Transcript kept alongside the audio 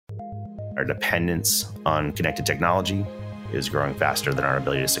Our dependence on connected technology is growing faster than our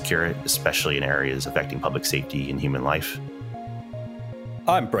ability to secure it, especially in areas affecting public safety and human life.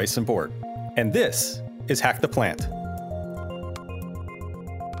 I'm Bryson Bort, and this is Hack the Plant.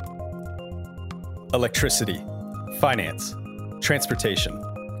 Electricity, finance, transportation,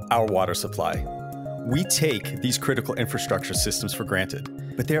 our water supply. We take these critical infrastructure systems for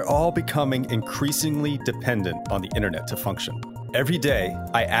granted, but they're all becoming increasingly dependent on the internet to function. Every day,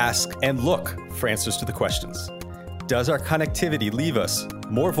 I ask and look for answers to the questions. Does our connectivity leave us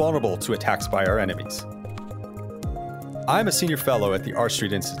more vulnerable to attacks by our enemies? I'm a senior fellow at the R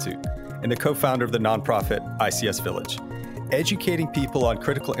Street Institute and the co-founder of the nonprofit ICS Village, educating people on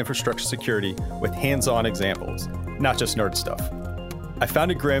critical infrastructure security with hands-on examples, not just nerd stuff. I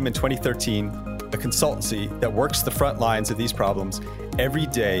founded Grim in 2013, a consultancy that works the front lines of these problems every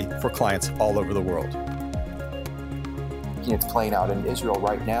day for clients all over the world. It's playing out in Israel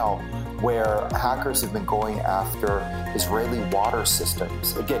right now, where hackers have been going after Israeli water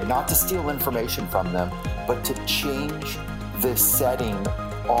systems. Again, not to steal information from them, but to change the setting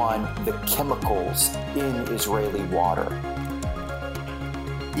on the chemicals in Israeli water.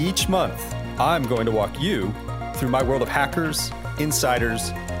 Each month, I'm going to walk you through my world of hackers, insiders,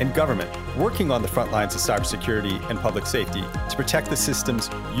 and government, working on the front lines of cybersecurity and public safety to protect the systems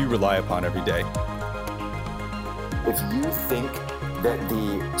you rely upon every day. If you think that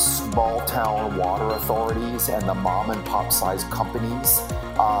the small town water authorities and the mom and pop sized companies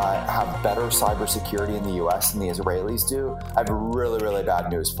have better cybersecurity in the US than the Israelis do, I have really, really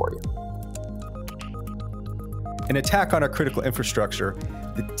bad news for you. An attack on our critical infrastructure,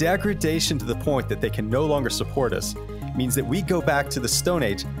 the degradation to the point that they can no longer support us, means that we go back to the Stone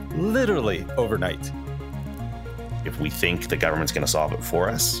Age literally overnight. If we think the government's going to solve it for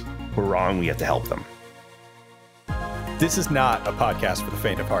us, we're wrong. We have to help them. This is not a podcast for the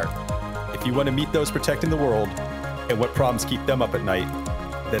faint of heart. If you want to meet those protecting the world and what problems keep them up at night,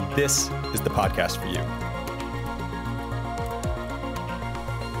 then this is the podcast for you.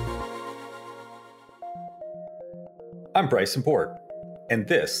 I'm Bryson Bort, and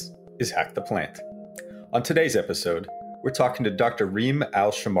this is Hack the Plant. On today's episode, we're talking to Dr. Reem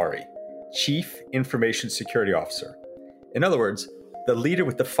Al-Shamari, Chief Information Security Officer. In other words, the leader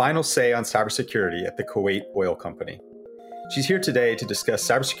with the final say on cybersecurity at the Kuwait Oil Company. She's here today to discuss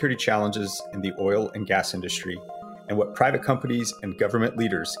cybersecurity challenges in the oil and gas industry and what private companies and government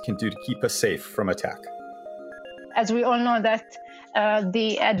leaders can do to keep us safe from attack. As we all know that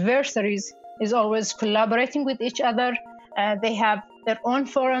the adversaries is always collaborating with each other. They have their own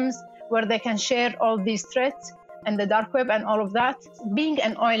forums where they can share all these threats and the dark web and all of that. Being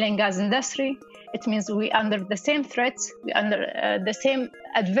an oil and gas industry, it means we under the same threats, we under the same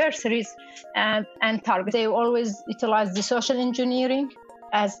adversaries and targets. They always utilize the social engineering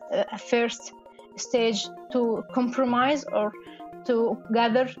as a first stage to compromise or to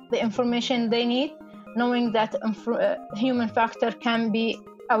gather the information they need, knowing that human factor can be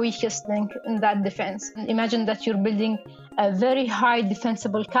a weakest link in that defense. Imagine that you're building a very high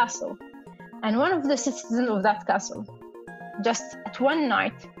defensible castle, and one of the citizens of that castle, just at one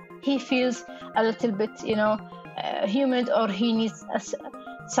night, he feels a little bit, humid, or he needs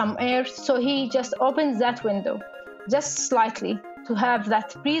some air. So he just opens that window just slightly to have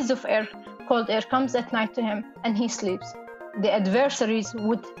that breeze of air, cold air comes at night to him, and he sleeps. The adversaries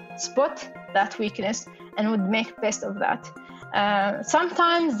would spot that weakness and would make best of that.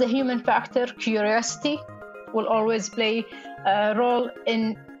 Sometimes the human factor, curiosity, will always play a role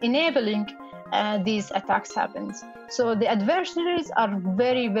in enabling these attacks happens. So the adversaries are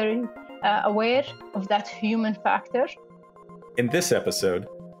very, very aware of that human factor. In this episode,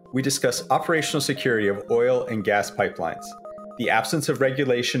 we discuss operational security of oil and gas pipelines, the absence of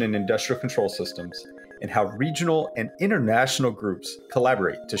regulation in industrial control systems, and how regional and international groups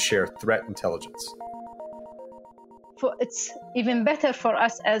collaborate to share threat intelligence. It's even better for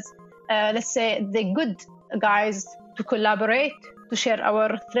us as, let's say, the good guys to collaborate, to share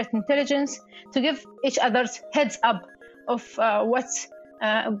our threat intelligence, to give each other's heads up of what's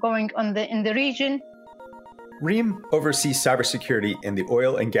going on in the region. Reem oversees cybersecurity in the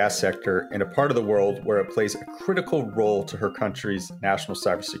oil and gas sector in a part of the world where it plays a critical role to her country's national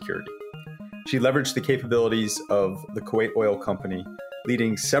cybersecurity. She leveraged the capabilities of the Kuwait Oil Company,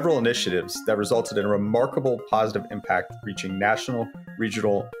 leading several initiatives that resulted in a remarkable positive impact reaching national,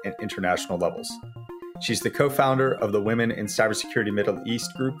 regional, and international levels. She's the co-founder of the Women in Cybersecurity Middle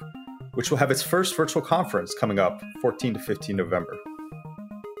East group, which will have its first virtual conference coming up 14 to 15 November.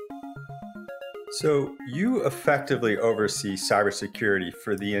 So you effectively oversee cybersecurity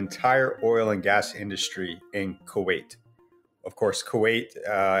for the entire oil and gas industry in Kuwait. Of course, Kuwait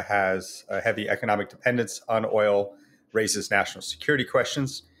has a heavy economic dependence on oil, raises national security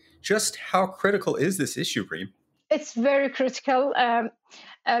questions. Just how critical is this issue, Reem? It's very critical.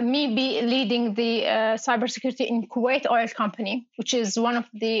 Me leading the cybersecurity in Kuwait Oil Company, which is one of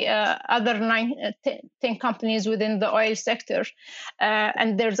the other 10 companies within the oil sector.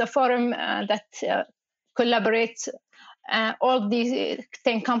 And there's a forum that collaborates all these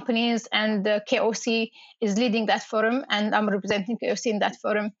 10 companies, and KOC is leading that forum, and I'm representing KOC in that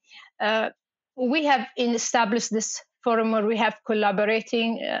forum. We have established this forum where we have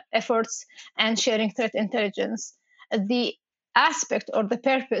collaborating efforts and sharing threat intelligence. The aspect or the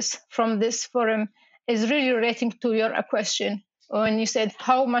purpose from this forum is really relating to your question when you said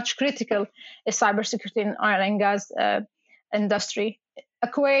how much critical is cybersecurity in oil and gas industry.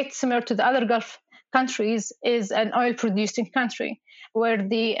 Kuwait, similar to the other Gulf countries, is an oil-producing country where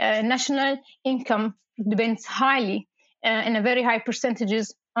the national income depends highly in a very high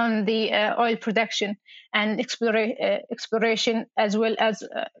percentages on the oil production and exploration as well as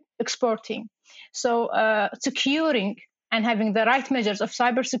exporting. So securing and having the right measures of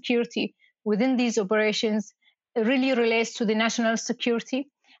cybersecurity within these operations really relates to the national security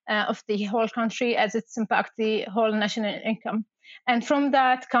of the whole country, as it's impact the whole national income. And from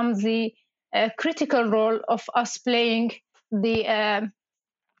that comes the critical role of us playing the,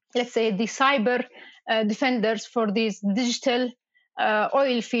 let's say, the cyber defenders for these digital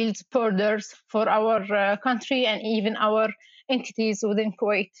oil fields borders for our country and even our entities within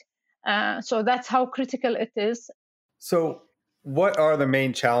Kuwait. So that's how critical it is. So what are the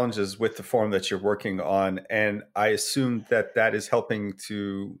main challenges with the forum that you're working on? And I assume that is helping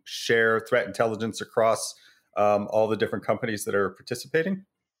to share threat intelligence across all the different companies that are participating?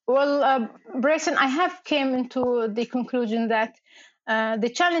 Well, Brayson, I have came into the conclusion that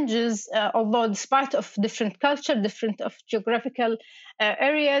the challenges, although despite of different culture, different of geographical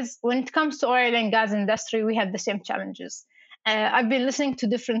areas, when it comes to oil and gas industry, we have the same challenges. I've been listening to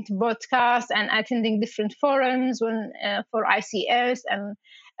different podcasts and attending different forums for ICS and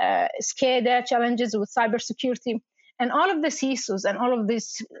SCADA challenges with cybersecurity. And all of the CISOs and all of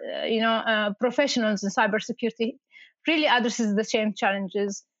these, professionals in cybersecurity really addresses the same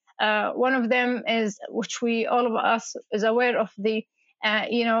challenges. One of them is, which all of us is aware of, the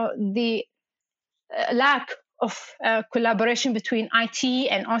lack of collaboration between IT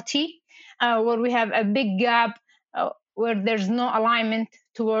and OT, where we have a big gap where there's no alignment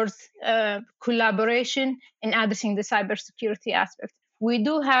towards collaboration in addressing the cybersecurity aspect. We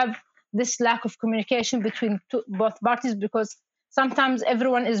do have this lack of communication between both parties because sometimes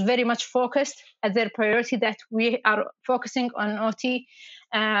everyone is very much focused at their priority that we are focusing on OT,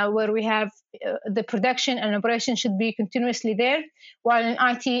 where we have the production and operation should be continuously there, while in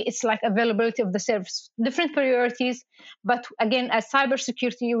IT, it's like availability of the service. Different priorities, but again, as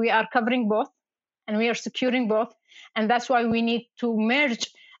cybersecurity, we are covering both and we are securing both. And that's why we need to merge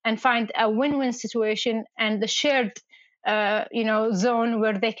and find a win-win situation and the shared zone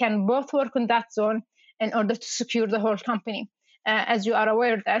where they can both work on that zone in order to secure the whole company. As you are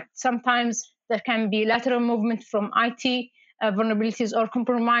aware that sometimes there can be lateral movement from IT vulnerabilities or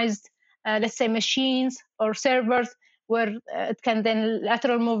compromised, let's say, machines or servers, where it can then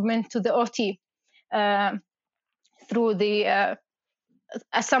lateral movement to the OT through the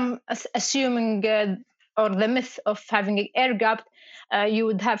assuming or the myth of having an air gap, you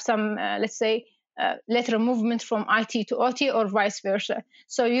would have some, let's say, lateral movement from IT to OT or vice versa.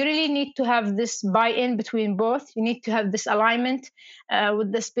 So you really need to have this buy-in between both. You need to have this alignment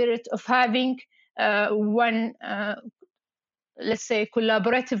with the spirit of having one, let's say,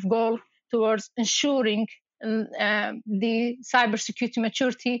 collaborative goal towards ensuring the cybersecurity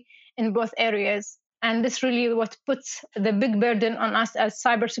maturity in both areas. And this really what puts the big burden on us as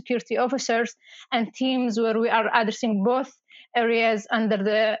cybersecurity officers and teams where we are addressing both areas under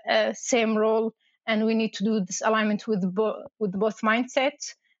the same role. And we need to do this alignment with both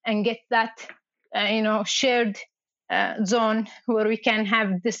mindsets and get that, shared zone where we can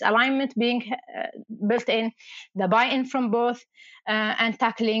have this alignment being built in, the buy-in from both, and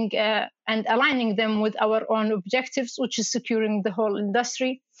tackling and aligning them with our own objectives, which is securing the whole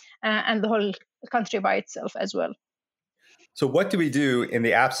industry and the whole country by itself as well. So what do we do in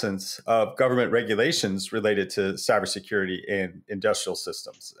the absence of government regulations related to cybersecurity in industrial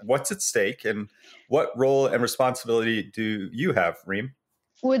systems? What's at stake and what role and responsibility do you have, Reem?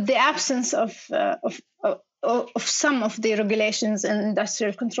 With the absence of some of the regulations and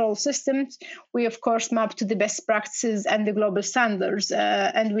industrial control systems, we of course map to the best practices and the global standards.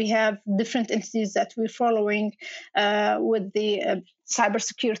 And we have different entities that we're following with the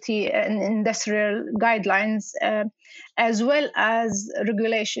cybersecurity and industrial guidelines, as well as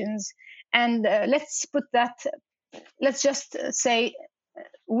regulations. And let's just say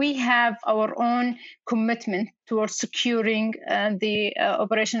we have our own commitment towards securing the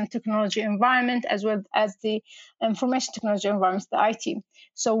operational technology environment as well as the information technology environment, the IT.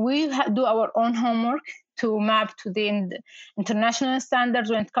 So we do our own homework to map to the international standards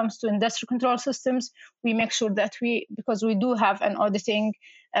when it comes to industrial control systems. We make sure that because we do have an auditing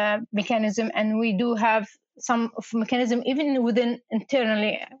mechanism, and we do have some mechanism even within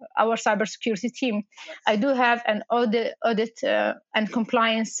internally our cybersecurity team. I do have an audit and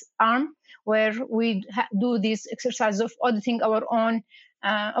compliance arm where we do these exercises of auditing our own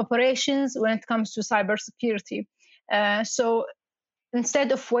operations when it comes to cybersecurity. So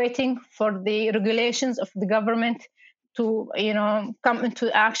instead of waiting for the regulations of the government to come into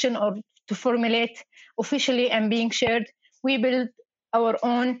action or to formulate officially and being shared, we build our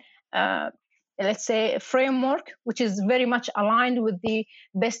own let's say, a framework, which is very much aligned with the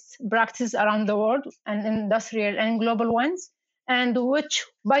best practices around the world and industrial and global ones, and which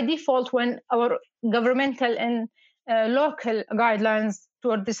by default, when our governmental and local guidelines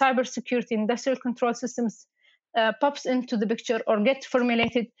toward the cybersecurity industrial control systems pops into the picture or get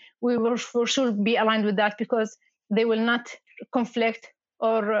formulated, we will for sure be aligned with that, because they will not conflict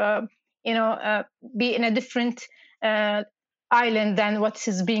or be in a different island than what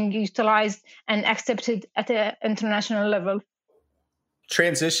is being utilized and accepted at an international level.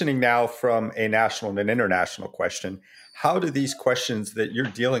 Transitioning now from a national and an international question, how do these questions that you're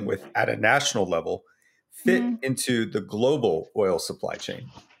dealing with at a national level fit into the global oil supply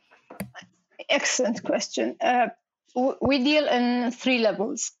chain? Excellent question. We deal in 3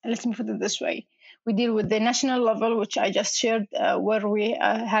 levels. Let me put it this way. We deal with the national level, which I just shared, where we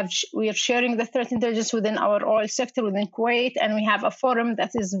are sharing the threat intelligence within our oil sector within Kuwait, and we have a forum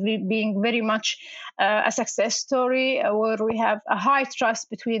that is being very much a success story, where we have a high trust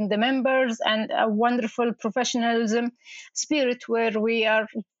between the members and a wonderful professionalism spirit, where we are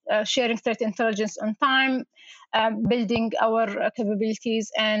sharing threat intelligence on time, building our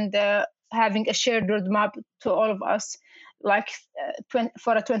capabilities, and having a shared roadmap to all of us, like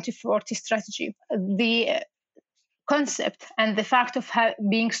for a 2040 strategy. The concept and the fact of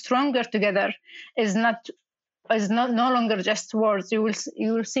being stronger together is no longer just words. You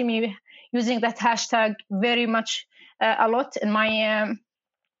will see me using that hashtag very much a lot in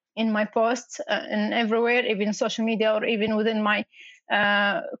my posts and everywhere, even social media or even within my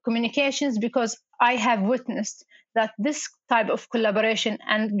communications, because I have witnessed that this type of collaboration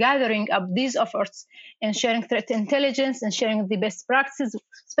and gathering up these efforts and sharing threat intelligence and sharing the best practices,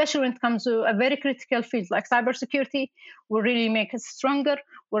 especially when it comes to a very critical field like cybersecurity, will really make us stronger,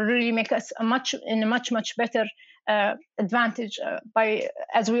 will really make us a much better advantage.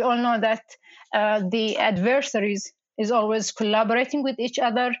 As we all know that the adversaries is always collaborating with each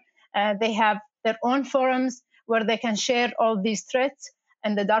other. They have their own forums where they can share all these threats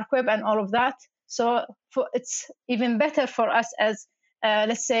and the dark web and all of that. So it's even better for us as,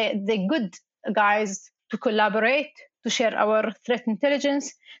 let's say, the good guys to collaborate, to share our threat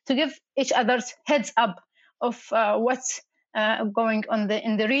intelligence, to give each other's heads up of what's going on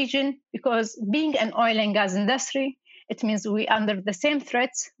in the region. Because being an oil and gas industry, it means we under the same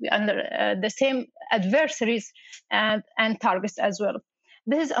threats, we under the same adversaries and targets as well.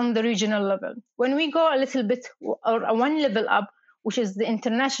 This is on the regional level. When we go a little bit or one level up, which is the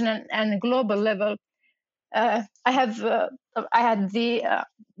international and global level, I had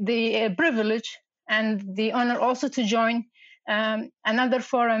the privilege and the honor also to join another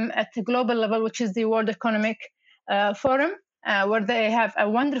forum at the global level, which is the World Economic Forum, where they have a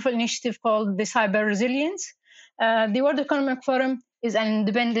wonderful initiative called the Cyber Resilience. The World Economic Forum is an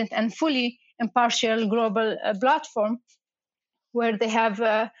independent and fully impartial global platform where they have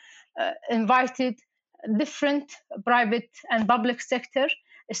invited different private and public sector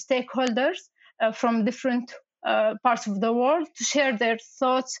stakeholders from different parts of the world to share their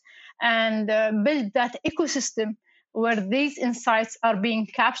thoughts and build that ecosystem where these insights are being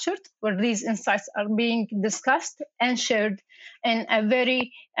captured, where these insights are being discussed and shared in a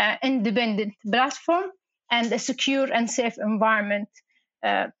very independent platform and a secure and safe environment.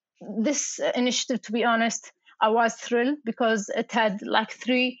 This initiative, to be honest, I was thrilled because it had like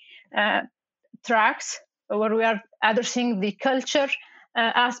 3 tracks where we are addressing the culture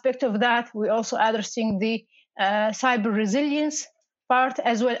aspect of that. We also addressing the cyber resilience part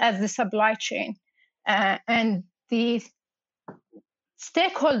as well as the supply chain. And the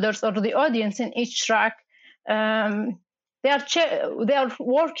stakeholders or the audience in each track, they are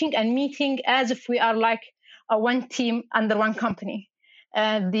working and meeting as if we are like one team under one company.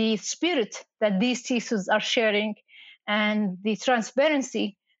 the spirit that these CISOs are sharing and the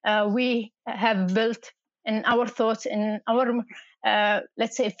transparency we have built in our thoughts, in our,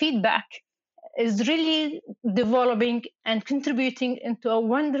 let's say, feedback, is really developing and contributing into a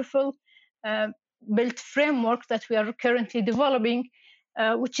wonderful built framework that we are currently developing,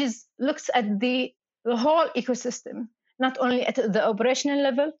 which looks at the whole ecosystem, not only at the operational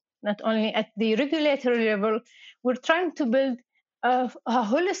level, not only at the regulatory level. We're trying to build a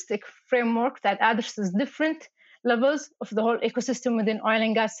holistic framework that addresses different levels of the whole ecosystem within oil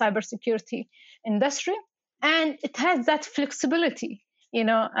and gas cybersecurity industry. And it has that flexibility,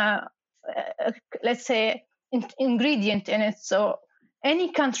 let's say, ingredient in it. So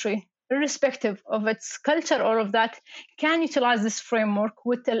any country, irrespective of its culture, all of that, can utilize this framework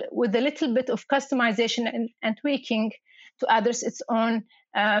with a little bit of customization and tweaking to address its own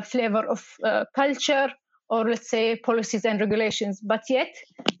flavor of culture, or let's say policies and regulations. But yet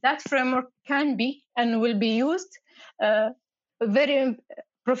that framework can be and will be used very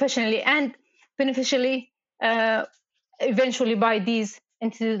professionally and beneficially eventually by these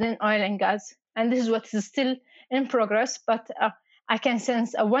entities in oil and gas. And this is what is still in progress, but I can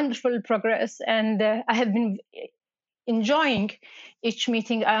sense a wonderful progress, and I have been enjoying each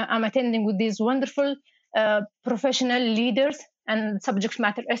meeting I'm attending with these wonderful professional leaders and subject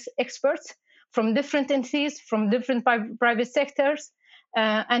matter experts from different entities, from different private sectors,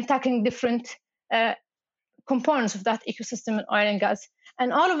 and tackling different components of that ecosystem in oil and gas.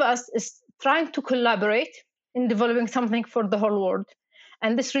 And all of us is trying to collaborate in developing something for the whole world.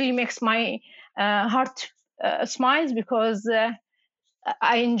 And this really makes my heart smile, because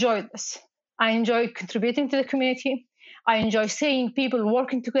I enjoy this. I enjoy contributing to the community. I enjoy seeing people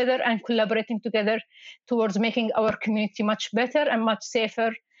working together and collaborating together towards making our community much better and much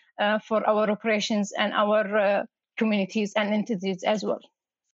safer for our operations and our communities and entities as well.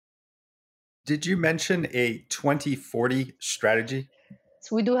 Did you mention a 2040 strategy?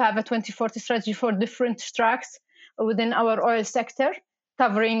 So we do have a 2040 strategy for different tracks within our oil sector,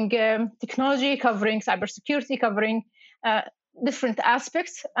 covering technology, covering cybersecurity, covering different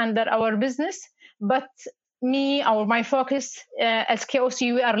aspects under our business. But my focus as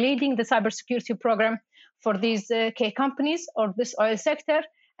KOC, we are leading the cybersecurity program for these K companies or this oil sector.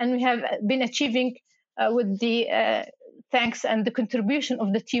 And we have been achieving with the thanks and the contribution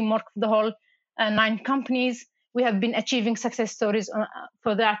of the teamwork of the whole 9 companies, we have been achieving success stories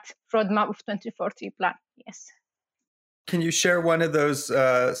for that roadmap of 2040 plan. Yes. Can you share one of those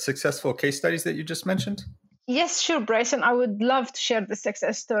successful case studies that you just mentioned? Yes, sure, Bryson. I would love to share the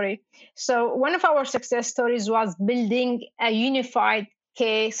success story. So one of our success stories was building a unified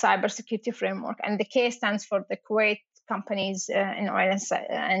K cybersecurity framework. And the K stands for the Kuwait companies in oil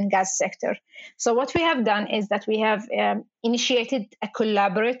and gas sector. So what we have done is that we have initiated a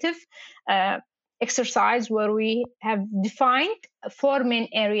collaborative exercise where we have defined 4 main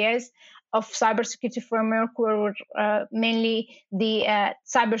areas of cybersecurity framework, where mainly the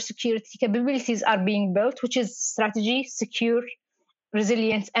cybersecurity capabilities are being built, which is strategy, secure,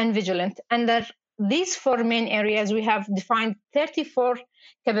 resilient, and vigilant. Under these 4 main areas, we have defined 34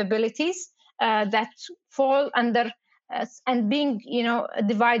 capabilities that fall under and being,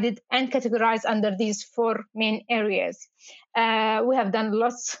 divided and categorized under these 4 main areas. We have done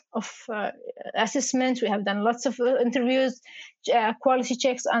lots of assessments. We have done lots of interviews, quality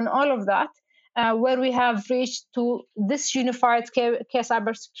checks, and all of that, where we have reached to this unified K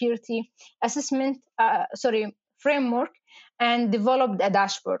cybersecurity assessment, framework, and developed a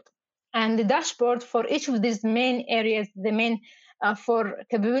dashboard. And the dashboard for each of these main areas, the main 4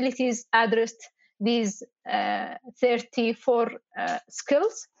 capabilities, addressed these 34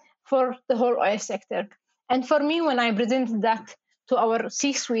 skills for the whole oil sector. And for me, when I presented that to our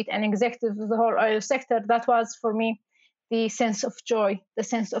C-suite and executives of the whole oil sector, that was for me the sense of joy, the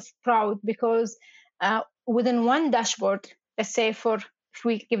sense of pride, because within one dashboard, let's say if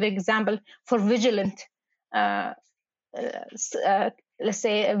we give an example, for vigilant, let's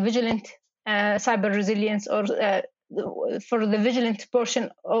say a vigilant cyber resilience, or for the vigilant portion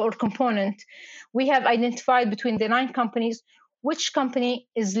or component, we have identified between the 9 companies which company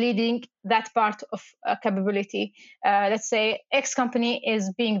is leading that part of capability. Let's say X company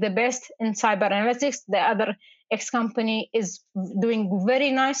is being the best in cyber analytics, the other X company is doing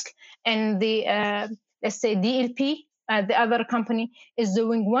very nice, and the let's say DLP, the other company, is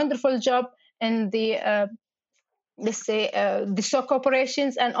doing wonderful job in the let's say the SOC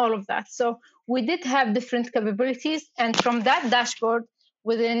operations and all of that. So we did have different capabilities, and from that dashboard,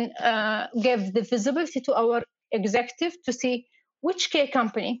 we then gave the visibility to our executive to see which K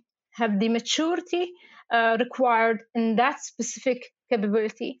company have the maturity required in that specific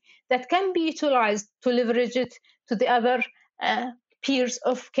capability that can be utilized to leverage it to the other peers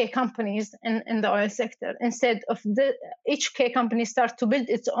of K companies in the oil sector. Instead of each K company start to build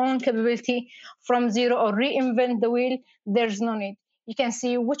its own capability from zero or reinvent the wheel, there's no need. You can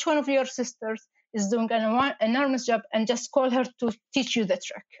see which one of your sisters is doing an enormous job and just call her to teach you the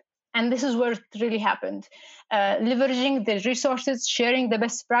trick. And this is where it really happened. Leveraging the resources, sharing the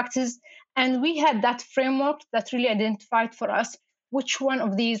best practices. And we had that framework that really identified for us which one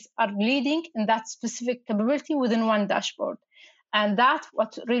of these are leading in that specific capability within one dashboard. And that's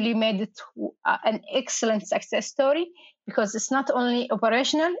what really made it an excellent success story, because it's not only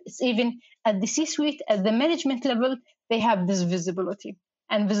operational, it's even at the C-suite, at the management level, they have this visibility.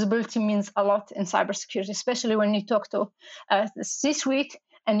 And visibility means a lot in cybersecurity, especially when you talk to the C-suite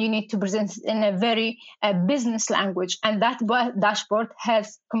and you need to present it in a very business language. And that dashboard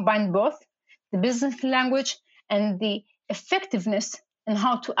has combined both the business language and the effectiveness in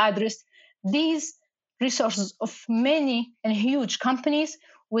how to address these resources of many and huge companies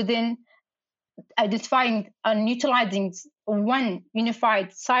within identifying and utilizing one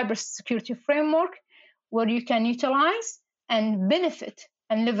unified cybersecurity framework where you can utilize and benefit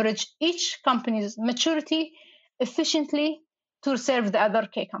and leverage each company's maturity efficiently to serve the other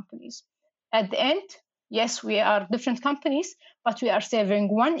K companies. At the end, yes, we are different companies, but we are saving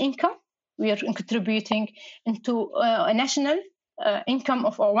one income. We are contributing into a national income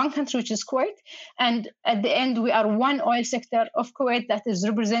of our one country, which is Kuwait. And at the end, we are one oil sector of Kuwait that is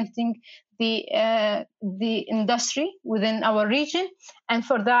representing the industry within our region. And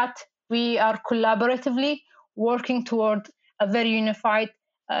for that, we are collaboratively working toward a very unified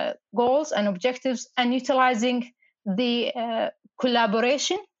goals and objectives, and utilizing the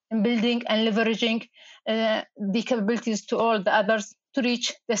collaboration in building and leveraging the capabilities to all the others to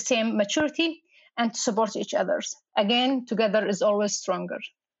reach the same maturity and to support each other's. Again, together is always stronger.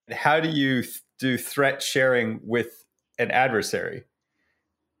 How do you do threat sharing with an adversary?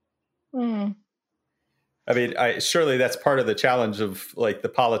 I mean, surely that's part of the challenge of like the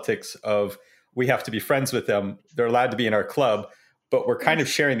politics of we have to be friends with them. They're allowed to be in our club, but we're kind of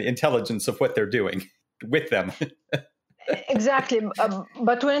sharing the intelligence of what they're doing with them. Exactly.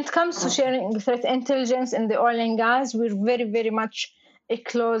 But when it comes to sharing threat intelligence in the oil and gas, we're very, very much a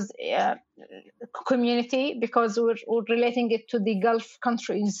close community, because we're relating it to the Gulf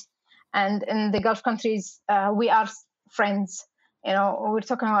countries. And in the Gulf countries, we are friends. You know, we're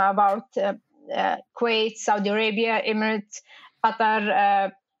talking about Kuwait, Saudi Arabia, Emirates,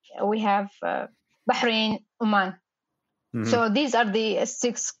 Qatar. We have Bahrain, Oman. Mm-hmm. So these are the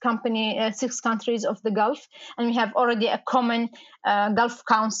six countries of the Gulf, and we have already a common Gulf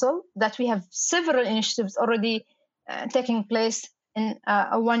Council that we have several initiatives already taking place in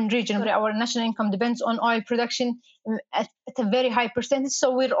one region. Our national income depends on oil production at a very high percentage,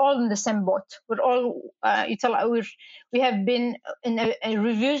 so we're all in the same boat. We're all we have been in a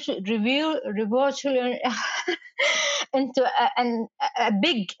review into a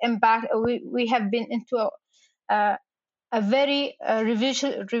big impact. We have been into a very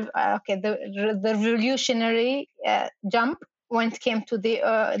revolutionary jump when it came to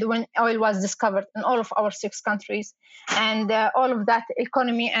when oil was discovered in all of our six countries, and all of that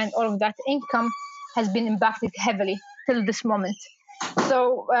economy and all of that income has been impacted heavily till this moment.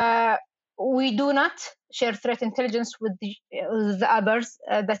 So we do not share threat intelligence with the others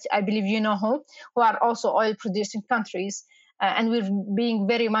that I believe you know who are also oil producing countries, and we're being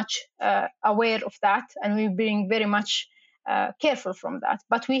very much aware of that, and we're being very much careful from that.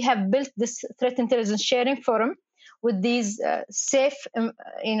 But we have built this threat intelligence sharing forum with these safe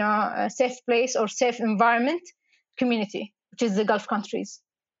place or safe environment community, which is the Gulf countries,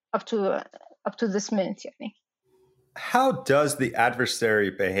 up to this minute. How does the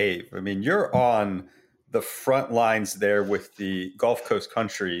adversary behave? I mean, you're on the front lines there with the Gulf Coast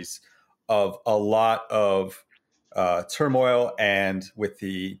countries of a lot of turmoil, and with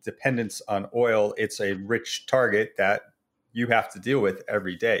the dependence on oil, it's a rich target that you have to deal with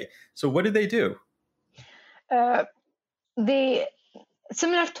every day. So what do they do?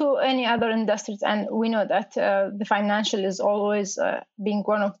 Similar to any other industries, and we know that the financial is always being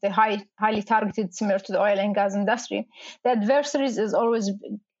one of the highly targeted, similar to the oil and gas industry. The adversaries is always,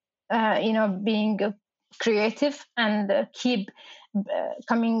 being creative and keep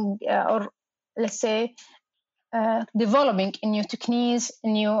coming, or let's say, developing new techniques,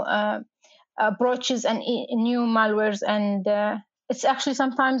 new approaches, and new malwares, and it's actually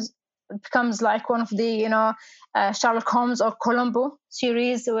sometimes becomes like one of the Sherlock Holmes or Columbo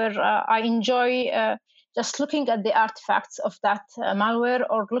series, where I enjoy just looking at the artifacts of that malware,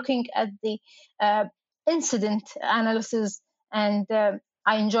 or looking at the incident analysis and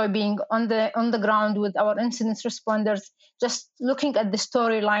I enjoy being on the ground with our incident responders, just looking at the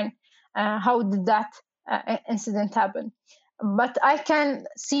storyline. How did that incident happen? But I can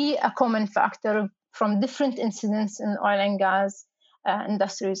see a common factor from different incidents in oil and gas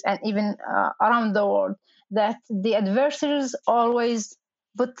industries and even around the world, that the adversaries always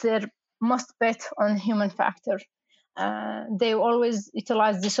put their most bet on human factor. They always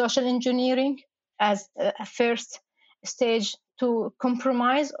utilize the social engineering as a first stage to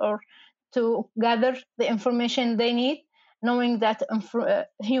compromise or to gather the information they need, knowing that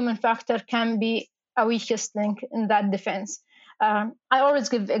human factor can be a weakest link in that defense. I always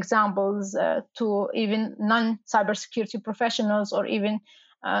give examples to even non-cybersecurity professionals, or even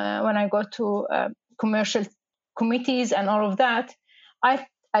when I go to commercial committees and all of that.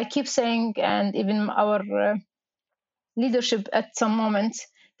 I keep saying, and even our leadership at some moments,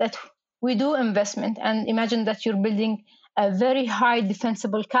 that we do investment, and imagine that you're building a very high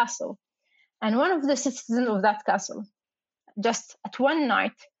defensible castle, and one of the citizens of that castle, just at one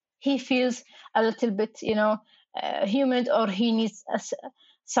night, he feels a little bit, humid, or he needs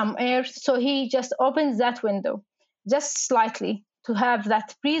some air, so he just opens that window just slightly to have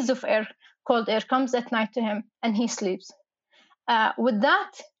that breeze of air, cold air, comes at night to him, and he sleeps. With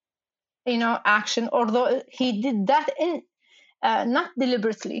that, action, although he did that not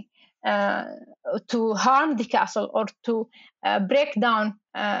deliberately to harm the castle or to break down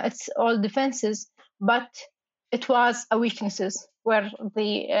its all defenses, but it was a weaknesses where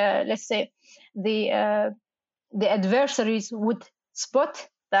the let's say the adversaries would spot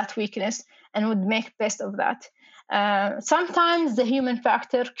that weakness and would make best of that. Sometimes the human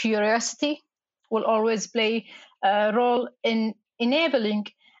factor, curiosity, will always play a role in enabling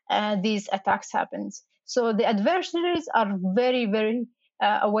these attacks happens. So the adversaries are very, very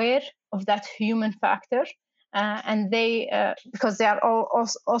aware of that human factor, and they because they are all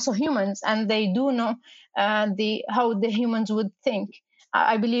also humans, and they do know how the humans would think.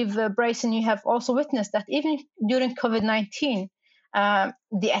 I believe, Bryson, you have also witnessed that even during COVID-19,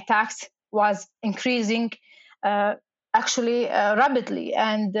 the attacks was increasing rapidly,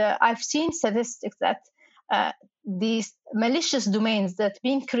 and I've seen statistics that these malicious domains that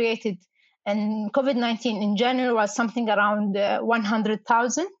being created in COVID-19 in January was something around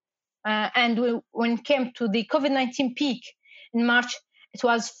 100,000. And when it came to the COVID-19 peak in March, it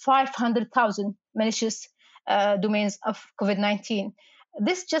was 500,000 malicious domains of COVID-19.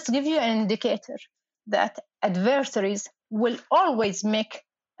 This just gives you an indicator that adversaries will always take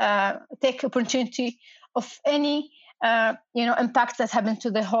opportunity of any impact that happened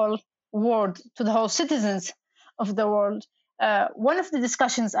to the whole world, to the whole citizens of the world. One of the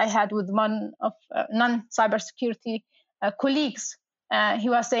discussions I had with one of non-cybersecurity colleagues, he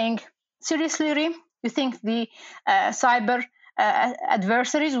was saying, seriously, Reem, you think the cyber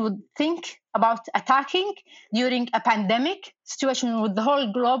adversaries would think about attacking during a pandemic situation with the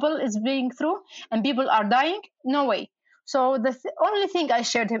whole global is being through and people are dying? No way. So the only thing I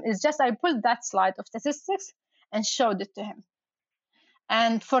shared him is just I pulled that slide of statistics and showed it to him.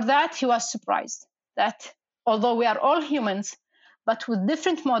 And for that, he was surprised that although we are all humans, but with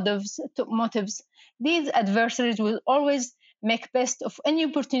different motives, these adversaries will always make best of any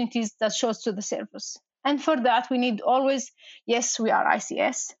opportunities that shows to the surface. And for that, we need always, yes, we are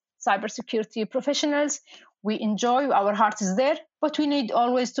ICS, cybersecurity professionals. We enjoy, our heart is there, but we need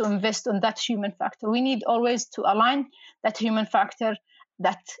always to invest on that human factor. We need always to align that human factor,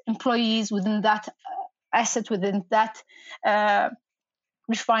 that employees within that asset, within that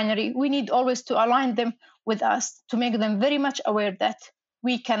refinery. We need always to align them with us to make them very much aware that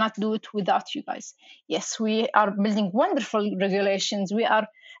we cannot do it without you guys. Yes, we are building wonderful regulations. We are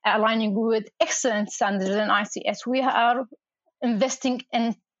aligning with excellent standards in ICS. We are investing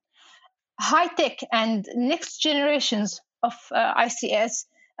in high-tech and next generations of ICS,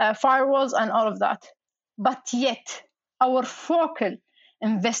 firewalls and all of that. But yet, our focal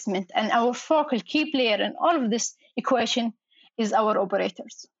investment and our focal key player in all of this equation is our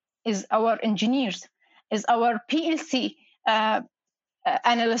operators, is our engineers, is our PLC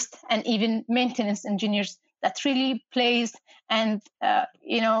analysts and even maintenance engineers that really plays and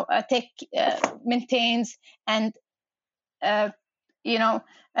maintains and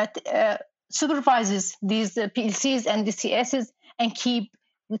supervises these PLCs and DCSs and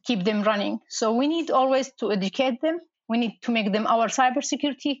keep them running. So we need always to educate them. We need to make them our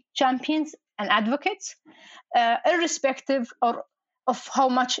cybersecurity champions and advocates, irrespective of how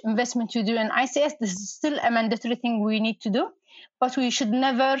much investment you do in ICS. This is still a mandatory thing we need to do, but we should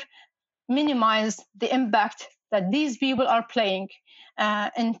never minimize the impact that these people are playing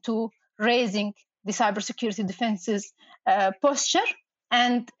into raising the cybersecurity defenses posture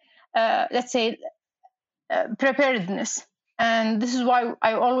and, let's say, preparedness. And this is why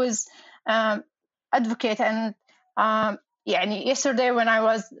I always advocate. And yesterday when I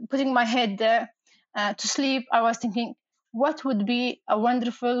was putting my head to sleep, I was thinking, what would be a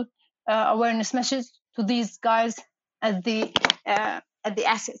wonderful awareness message to these guys at the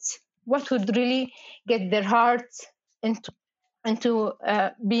assets? What would really get their hearts into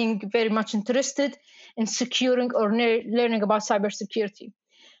being very much interested in securing or learning about cybersecurity?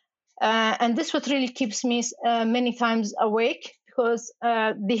 And this what really keeps me many times awake, because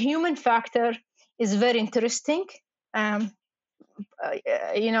the human factor is very interesting,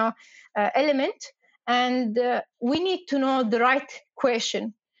 element, and we need to know the right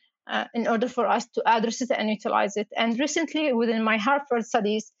question in order for us to address it and utilize it. And recently, within my Harvard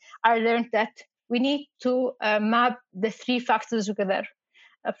studies, I learned that we need to map the three factors together.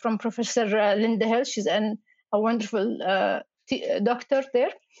 From Professor Linda Hill, she's a wonderful doctor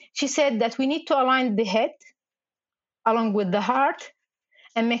there. She said that we need to align the head along with the heart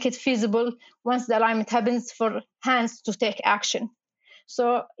and make it feasible once the alignment happens for hands to take action.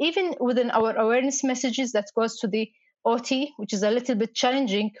 So even within our awareness messages that goes to the OT, which is a little bit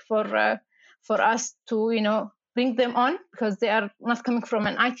challenging for us to bring them on, because they are not coming from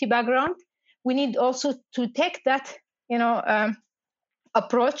an IT background, we need also to take that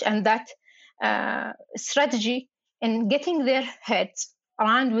approach and that strategy in getting their heads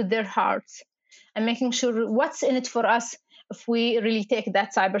aligned with their hearts and making sure what's in it for us if we really take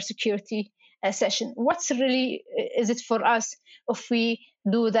that cybersecurity session. What's really is it for us if we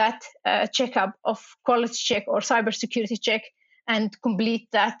do that checkup of quality check or cybersecurity check and complete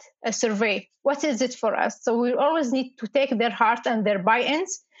that survey? What is it for us? So we always need to take their heart and their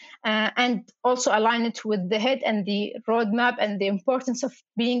buy-ins and also align it with the head and the roadmap and the importance of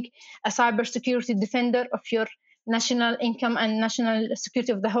being a cybersecurity defender of your national income and national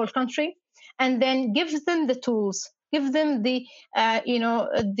security of the whole country. And then give them the tools, give them the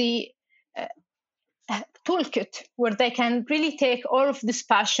toolkit where they can really take all of this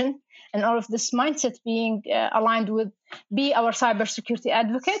passion and all of this mindset being aligned with, be our cybersecurity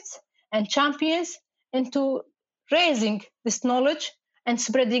advocates and champions into raising this knowledge and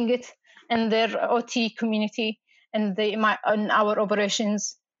spreading it in their OT community and in our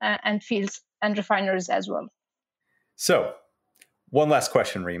operations and fields and refineries as well. So, one last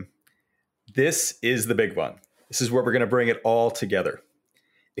question, Reem. This is the big one. This is where we're going to bring it all together.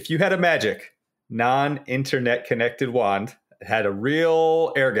 If you had a magic, non-internet connected wand that had a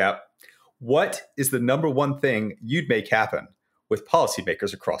real air gap, what is the number one thing you'd make happen with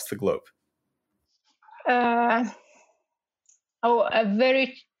policymakers across the globe? A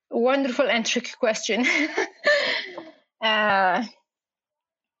very wonderful and tricky question. I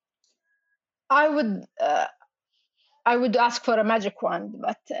would ask for a magic wand,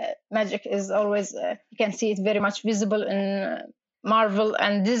 but magic is always, you can see it very much visible in Marvel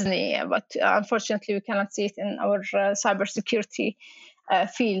and Disney, but unfortunately we cannot see it in our cybersecurity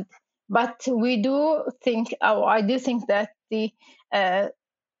field. But I do think that the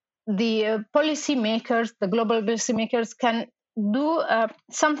policymakers, the global policymakers, can do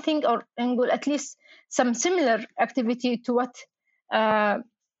something or at least some similar activity to what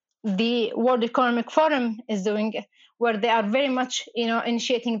the World Economic Forum is doing, where they are very much,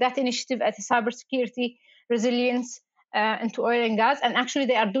 initiating that initiative at cybersecurity, resilience into oil and gas. And actually,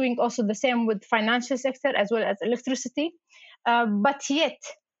 they are doing also the same with financial sector as well as electricity. But yet,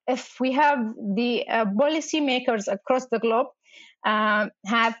 if we have the policymakers across the globe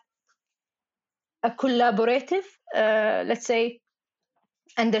have a collaborative, let's say,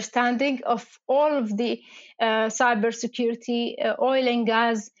 understanding of all of the cybersecurity, oil and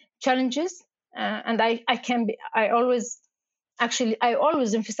gas challenges, and I always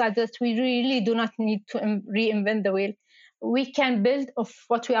emphasize that we really do not need to reinvent the wheel. We can build of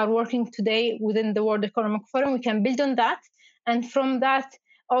what we are working today within the World Economic Forum. We can build on that, and from that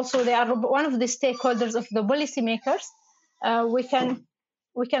also they are one of the stakeholders of the policymakers.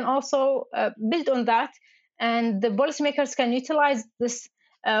 We can also build on that, and the policymakers can utilize this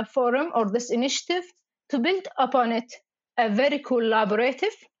forum or this initiative to build upon it a very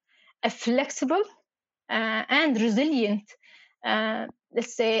collaborative, a flexible, and resilient,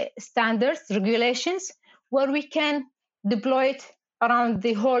 let's say, standards, regulations, where we can deploy it around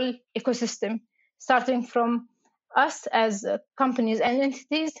the whole ecosystem, starting from us as companies and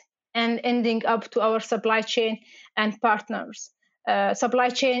entities and ending up to our supply chain and partners. Supply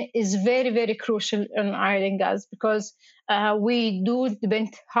chain is very, very crucial in oil and gas because we do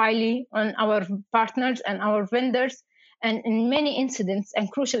depend highly on our partners and our vendors And in many incidents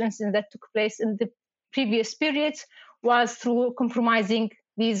and crucial incidents that took place in the previous periods was through compromising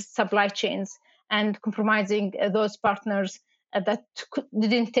these supply chains and compromising those partners that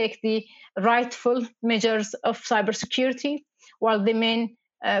didn't take the rightful measures of cybersecurity, while the main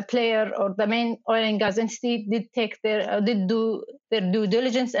player or the main oil and gas entity did do their due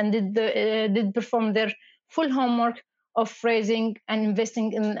diligence and did perform their full homework of raising and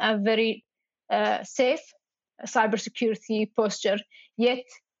investing in a very safe cybersecurity posture. Yet,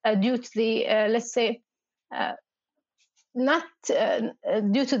 due to the let's say not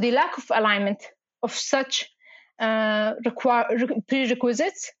due to the lack of alignment of such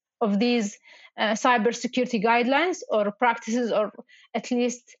prerequisites of these cybersecurity guidelines or practices, or at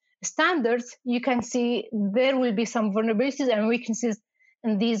least standards, you can see there will be some vulnerabilities and weaknesses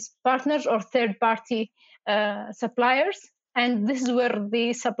in these partners or third-party suppliers. And this is where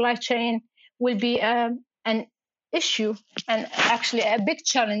the supply chain will be an issue and actually a big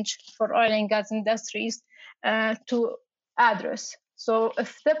challenge for oil and gas industries to address. So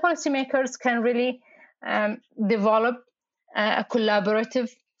if the policymakers can really develop a collaborative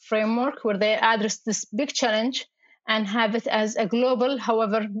framework where they address this big challenge and have it as a global,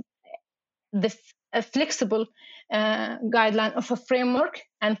 however, a flexible guideline of a framework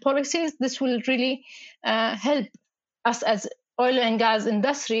and policies, this will really help us as oil and gas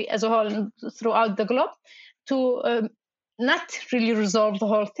industry as a whole throughout the globe to not really resolve the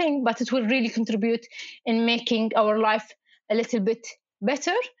whole thing, but it will really contribute in making our life a little bit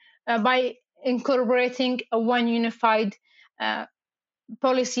better by incorporating a one unified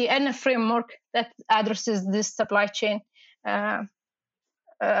policy and a framework that addresses this supply chain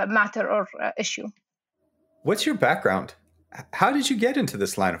matter or issue. What's your background? How did you get into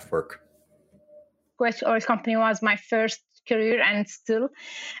this line of work? Kuwait Oil Company was my first career and still.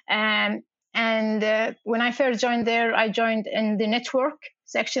 And when I first joined there, I joined in the network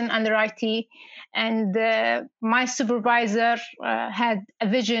section under IT. And my supervisor had a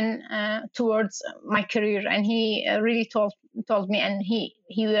vision towards my career, and he really told me, and he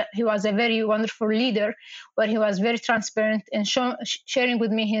was a very wonderful leader, where he was very transparent in sharing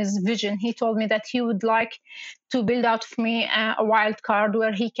with me his vision. He told me that he would like to build out of me a wild card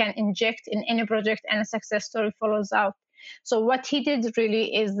where he can inject in any project and a success story follows out. So what he did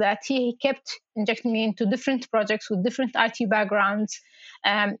really is that he kept injecting me into different projects with different IT backgrounds.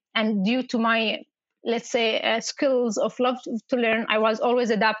 And due to my, let's say, skills of love to learn, I was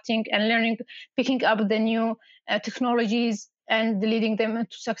always adapting and learning, picking up the new technologies and leading them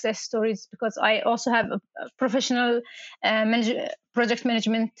into success stories, because I also have a professional project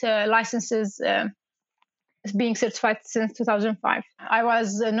management licenses being certified since 2005. I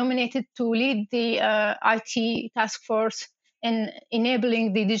was nominated to lead the IT task force in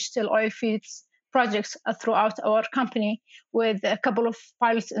enabling the digital oil fields projects throughout our company with a couple of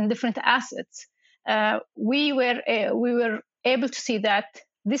pilots in different assets. We were able to see that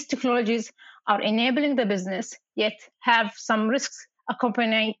these technologies are enabling the business, yet have some risks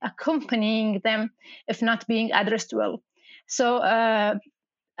accompanying them if not being addressed well. So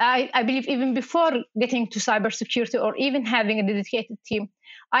I believe even before getting to cybersecurity or even having a dedicated team,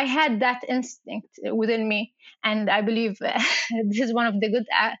 I had that instinct within me. And I believe this is one of the good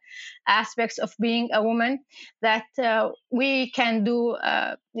aspects of being a woman, that we can do,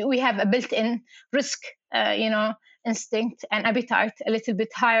 we have a built-in risk, instinct and appetite a little bit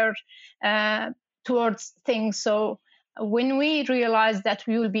higher towards things. So when we realize that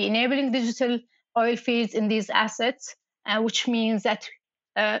we will be enabling digital oil fields in these assets, which means that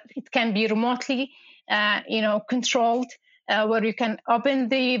it can be remotely, controlled, where you can open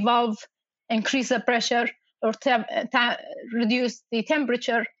the valve, increase the pressure, or reduce the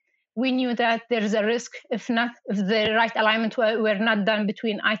temperature. We knew that there is a risk if the right alignment were not done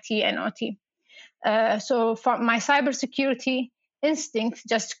between IT and OT. So for my cybersecurity instinct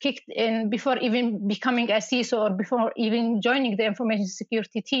just kicked in before even becoming a CISO or before even joining the information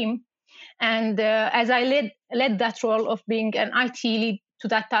security team. And as I led that role of being an IT lead to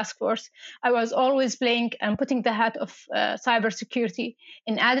that task force, I was always playing and putting the hat of cybersecurity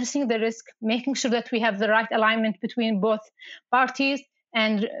in addressing the risk, making sure that we have the right alignment between both parties,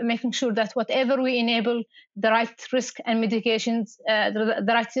 and making sure that whatever we enable, the right risk and mitigations, the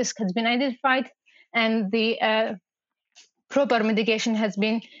right risk has been identified, and the proper mitigation has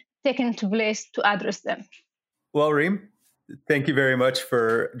been taken into place to address them. Well, Reem, thank you very much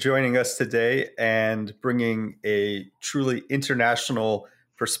for joining us today and bringing a truly international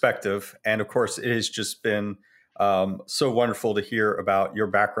perspective. And of course, it has just been so wonderful to hear about your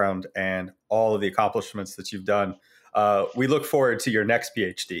background and all of the accomplishments that you've done. We look forward to your next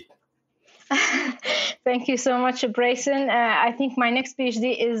PhD. Thank you so much, Brayson. I think my next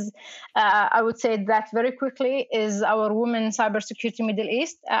PhD is, I would say that very quickly, is our Women Cybersecurity Middle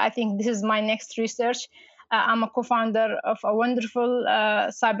East. I think this is my next research. I'm a co-founder of a wonderful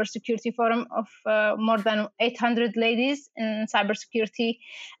cybersecurity forum of more than 800 ladies in cybersecurity,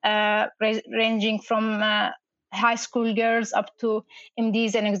 ranging from high school girls up to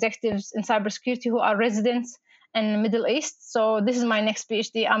MDs and executives in cybersecurity who are residents in the Middle East. So this is my next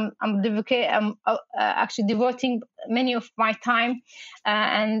PhD. I'm actually devoting many of my time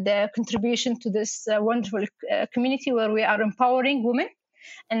and contribution to this wonderful community where we are empowering women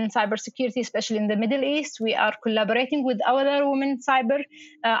in cybersecurity, especially in the Middle East. We are collaborating with other women cyber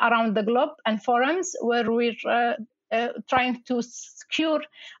around the globe and forums where we're trying to secure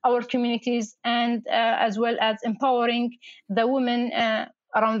our communities and as well as empowering the women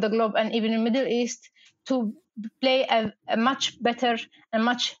around the globe and even in the Middle East to play a much better and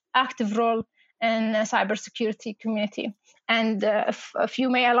much active role in the cybersecurity community. And if you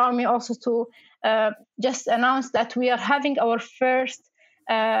may allow me also to just announce that we are having our first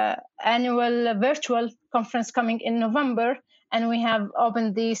annual virtual conference coming in November, and we have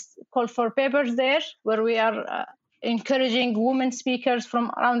opened these call for papers there where we are encouraging women speakers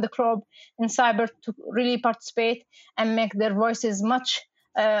from around the globe in cyber to really participate and make their voices much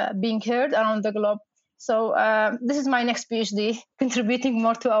being heard around the globe. So this is my next PhD, contributing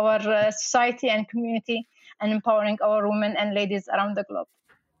more to our society and community and empowering our women and ladies around the globe.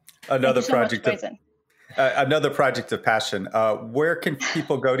 Another project of passion. Where can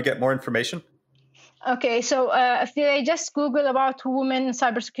people go to get more information? Okay, so if they just Google about Women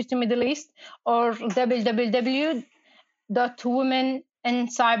Cybersecurity Middle East or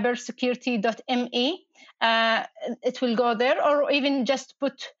www.womeninscybersecurity.me, it will go there, or even just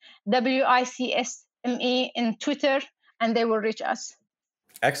put WICSME in Twitter and they will reach us.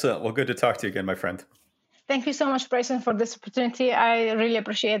 Excellent. Well, good to talk to you again, my friend. Thank you so much, Brayson, for this opportunity. I really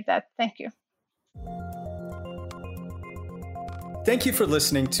appreciate that. Thank you. Thank you for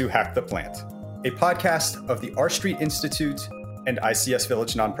listening to Hack the Plant, a podcast of the R Street Institute and ICS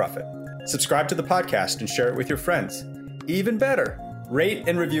Village nonprofit. Subscribe to the podcast and share it with your friends. Even better, rate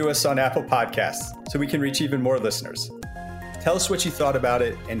and review us on Apple Podcasts so we can reach even more listeners. Tell us what you thought about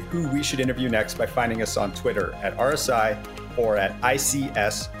it and who we should interview next by finding us on Twitter at RSI or at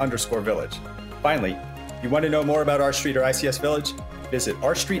ICS_Village. Finally, if you want to know more about R Street or ICS Village, visit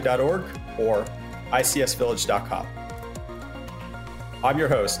rstreet.org or icsvillage.com. I'm your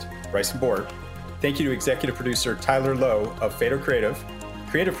host, Bryson Board. Thank you to executive producer Tyler Lowe of Fader Creative,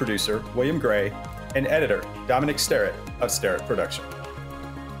 creative producer William Gray, and editor Dominic Sterrett of Sterrett Production.